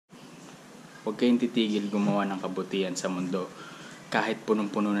huwag kayong titigil gumawa ng kabutihan sa mundo kahit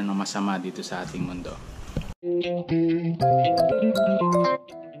punong-puno na ng masama dito sa ating mundo.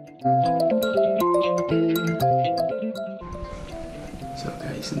 So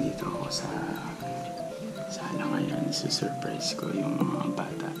guys, nandito ako sa ngayon. Isu-surprise ko yung mga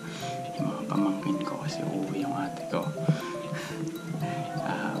bata, yung mga pamangkin ko kasi uuwi yung ate ko.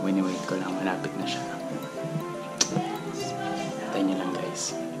 Wini-wait ko lang, malapit na siya. Tayo nyo lang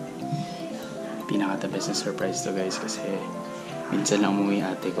guys. Pinaka-the best na surprise to guys kasi minsan lang umuwi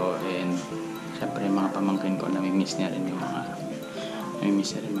ate ko and syempre yung mga pamangkin ko namimiss niya rin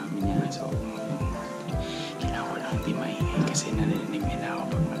namimiss niya rin mami niya. So kailangan ko lang hindi maingay kasi narinig nila ako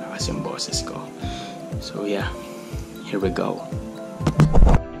pag malakas yung boses ko. So yeah, here we go.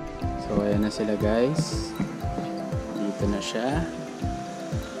 So ayan na sila guys. Dito na siya.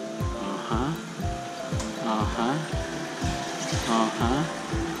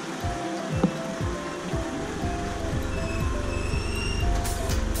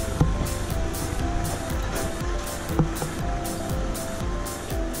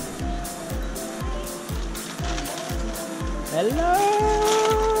 Hello!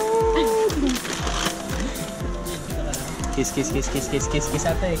 Kiss ate.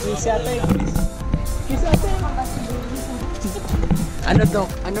 Kiss ate. Ano Dok?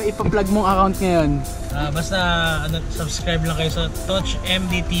 Ano ipa-plug mong account ngayon? Basta subscribe lang kayo sa Touch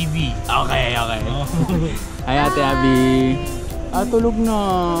MDTV. Okay. Hi Ate Abby. Tulog na.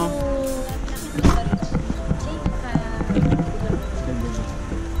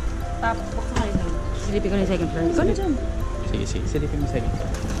 Tapos ko na. Silipin ko na yung second floor. Ikaw na dyan. Sige. Silipin mo second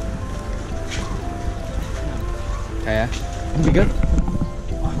floor. Kaya? Ang bigat?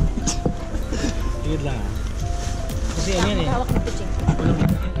 Bigat lang. Kasi ano yan eh. Hawak na pitching.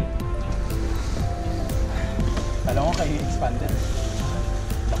 Alam ko kayo expander.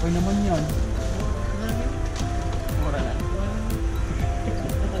 Ako'y naman yun. Mura lang.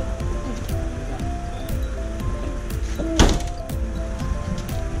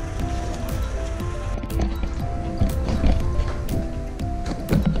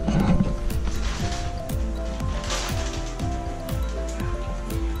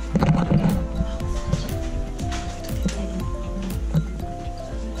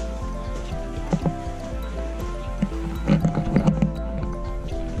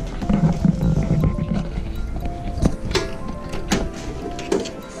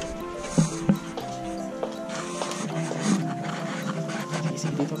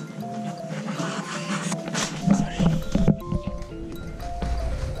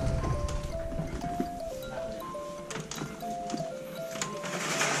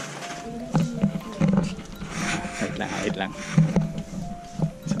 Wait lang.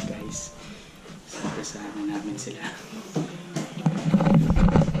 So guys, kasama namin sila.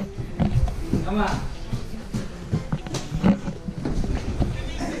 Tama.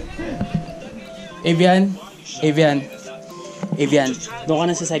 Avian, doon ka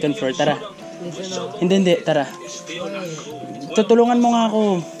na sa second floor, tara. Hindi, tara. Tutulungan mo nga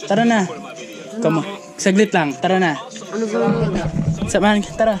ako. Tara na. Come on. Saglit lang, tara na. Ano ba? Samahan,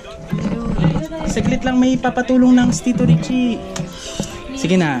 tara. Saglit lang, may papatulong ng Tito Richie.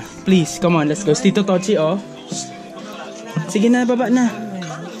 Sige na, please, come on, let's go. Tito Tochi, oh. Sige na, baba na.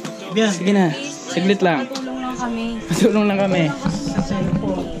 Sige na, saglit lang. Patulong lang kami.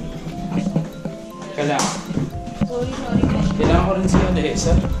 Kala. Sorry. Kailangan ko rin siya,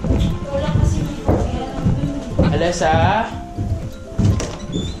 Alessa.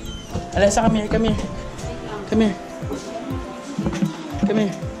 Alessa, come here.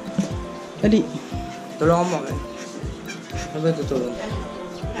 Dali. Tulungan mo kami. Ano ba tutulong?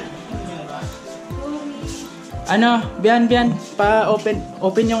 Ano? Bian.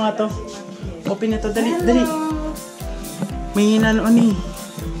 Open nyo nga to. Open na to. Dali. May hinanoon eh.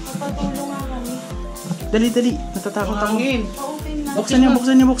 Papatulong nga kami. Dali. Natatakot ako. Open na.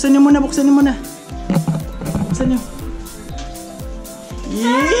 Buksan nyo muna. Buksan nyo.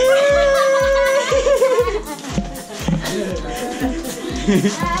 Yeah!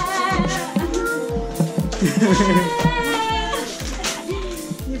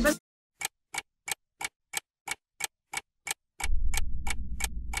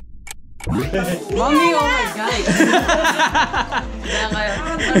 Mommy, oh my God!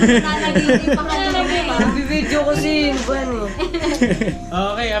 Bibidyo ko si Juan eh.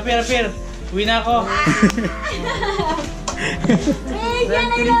 Okay, appear. Uwi na ako. Hey, Jan,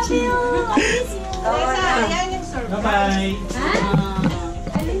 I love you! Bye-bye.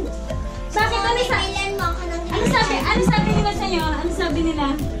 Bakit kami sa ilan mo ako nang ano sabi nila sa'yo? Ano sabi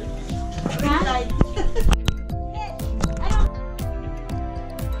nila? Ha?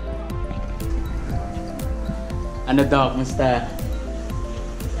 Ano daw, kumusta?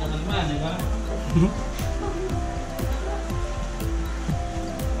 Ano naman, di ba?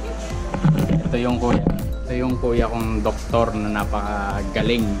 Ito yung kuya kong doktor na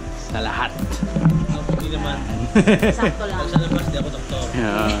napakagaling sa lahat. Hindi naman. Sakto lang. Sa labas, di ako doktor.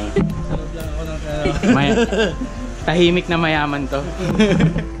 Sa loob lang ako ng... Tahimik na mayaman to.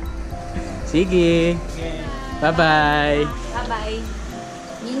 Sige. Okay. Bye-bye. Bye-bye.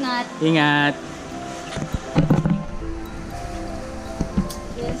 Ingat. Ingat.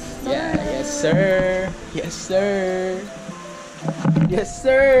 Yes. Yeah, yes sir. Yes sir. Yes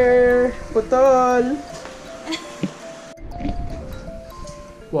sir. Putol.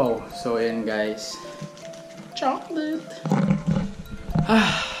 Wow, so ayan guys. Chocolate.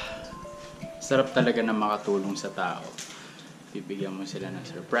 Sarap talaga na makatulong sa tao. Bibigyan mo sila ng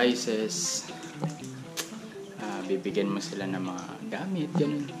surprises. Bibigyan mo sila ng mga gamit,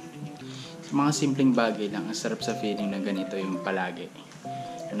 ganun. Mga simpleng bagay lang. Ang sarap sa feeling na ganito yung palagi.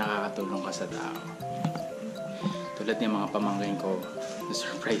 Na nakakatulong ka sa tao. Tulad ng mga pamangkin ko,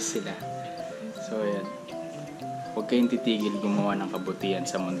 na-surprise sila. So, ayan. Huwag kayong titigil gumawa ng kabutihan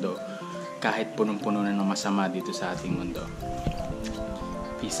sa mundo. Kahit punong-puno na ng masama dito sa ating mundo.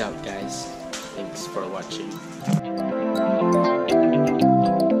 Peace out, guys. Thanks for watching.